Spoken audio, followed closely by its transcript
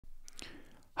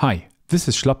Hi, this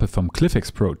is Schlapbe from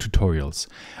ClyphXPro-Tutorials.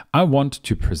 I want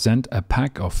to present a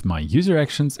pack of my user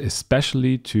actions,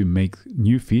 especially to make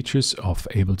new features of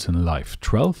Ableton Live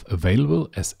 12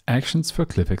 available as actions for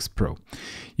ClyphX Pro.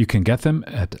 You can get them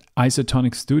at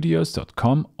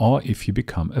isotonicstudios.com or if you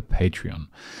become a Patreon.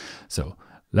 So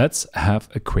let's have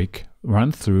a quick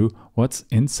run through what's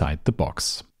inside the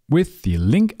box. With the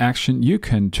link action, you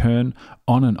can turn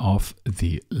on and off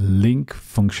the link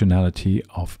functionality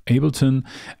of Ableton,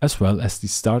 as well as the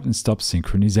start and stop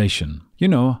synchronization. You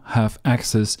now have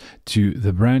access to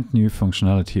the brand new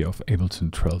functionality of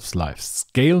Ableton 12's live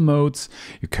scale modes.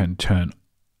 You can turn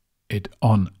it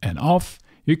on and off.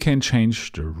 You can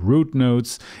change the root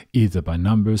nodes either by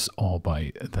numbers or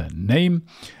by the name.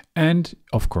 And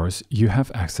of course, you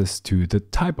have access to the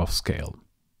type of scale.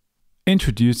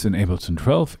 Introduced in Ableton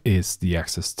 12 is the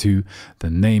access to the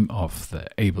name of the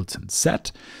Ableton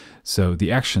set. So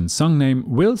the action songname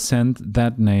will send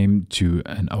that name to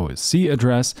an OSC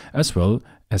address as well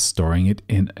as storing it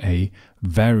in a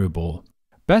variable.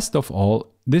 Best of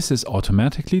all, this is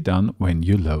automatically done when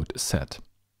you load a set.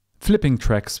 Flipping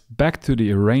tracks back to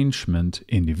the arrangement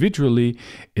individually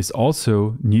is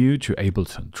also new to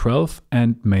Ableton 12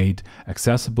 and made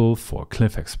accessible for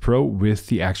ClyphX Pro with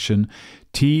the action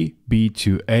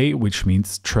TB2A, which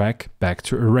means track back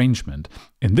to arrangement.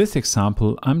 In this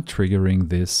example, I'm triggering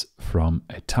this from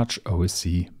a Touch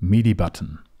OSC MIDI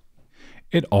button.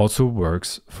 It also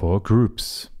works for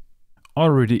groups.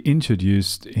 Already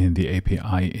introduced in the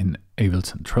API in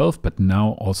Ableton 12, but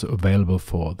now also available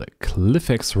for the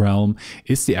ClyphX realm,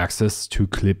 is the access to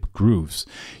clip grooves.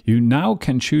 You now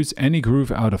can choose any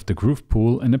groove out of the groove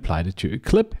pool and apply it to a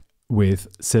clip with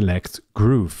select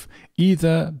groove,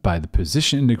 either by the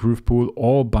position in the groove pool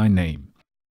or by name.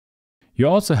 You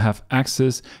also have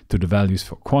access to the values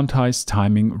for quantized,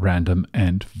 timing, random,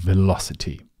 and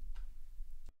velocity.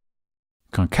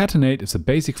 Concatenate is a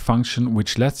basic function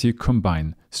which lets you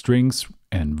combine strings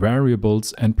and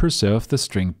variables and preserve the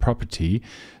string property,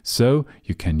 so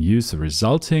you can use the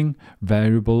resulting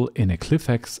variable in a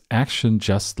ClyphX action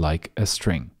just like a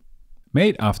string.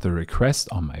 Made after a request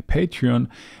on my Patreon,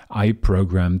 I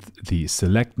programmed the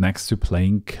select next to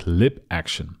playing clip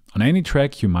action. On any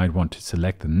track, you might want to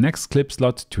select the next clip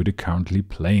slot to the currently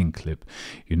playing clip.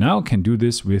 You now can do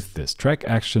this with this track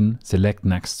action, select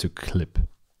next to clip.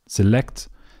 Select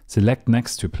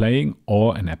next to playing,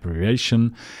 or an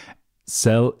abbreviation,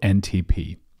 cell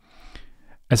NTP.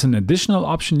 As an additional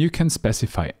option, you can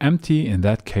specify empty. In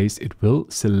that case, it will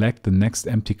select the next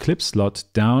empty clip slot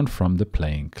down from the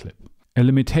playing clip. A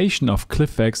limitation of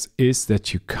ClyphX is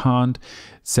that you can't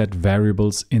set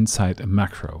variables inside a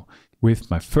macro. With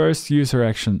my first user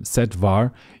action,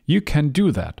 setvar, you can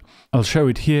do that. I'll show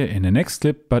it here in the next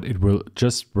clip, but it will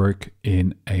just work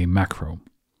in a macro.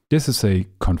 This is a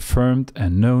confirmed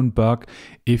and known bug.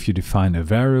 If you define a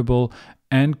variable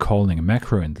and calling a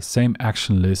macro in the same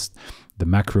action list, the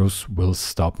macros will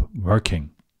stop working.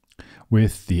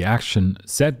 With the action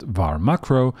setvar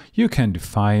macro, you can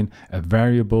define a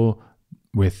variable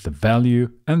with the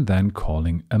value and then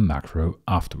calling a macro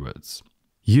afterwards.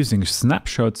 Using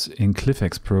snapshots in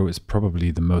ClyphX Pro is probably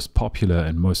the most popular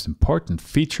and most important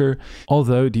feature,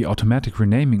 although the automatic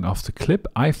renaming of the clip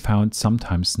I found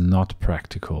sometimes not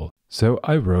practical. So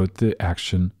I wrote the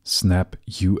action snap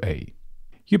UA.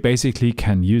 You basically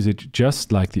can use it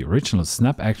just like the original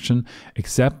snap action,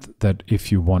 except that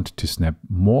if you want to snap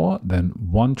more than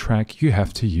one track, you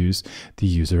have to use the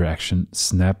user action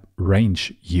snap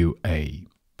range UA.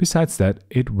 Besides that,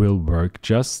 it will work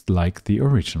just like the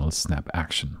original snap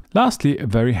action. Lastly, a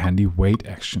very handy wait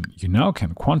action. You now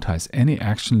can quantize any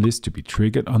action list to be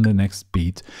triggered on the next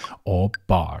beat or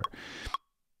bar.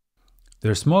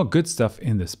 There's more good stuff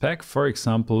in this pack. For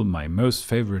example, my most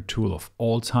favorite tool of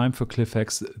all time for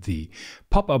ClyphX, the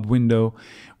pop-up window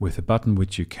with a button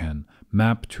which you can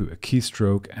map to a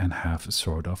keystroke and have a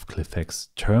sort of ClyphX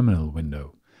terminal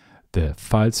window. The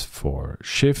files for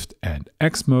Shift and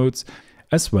X modes,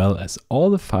 as well as all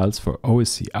the files for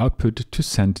OSC Output to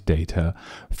send data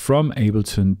from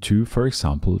Ableton to, for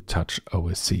example, Touch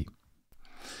OSC.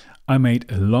 I made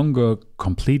a longer,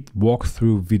 complete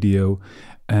walkthrough video,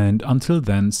 and until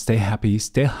then, stay happy,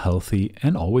 stay healthy,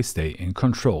 and always stay in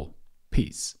control.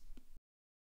 Peace.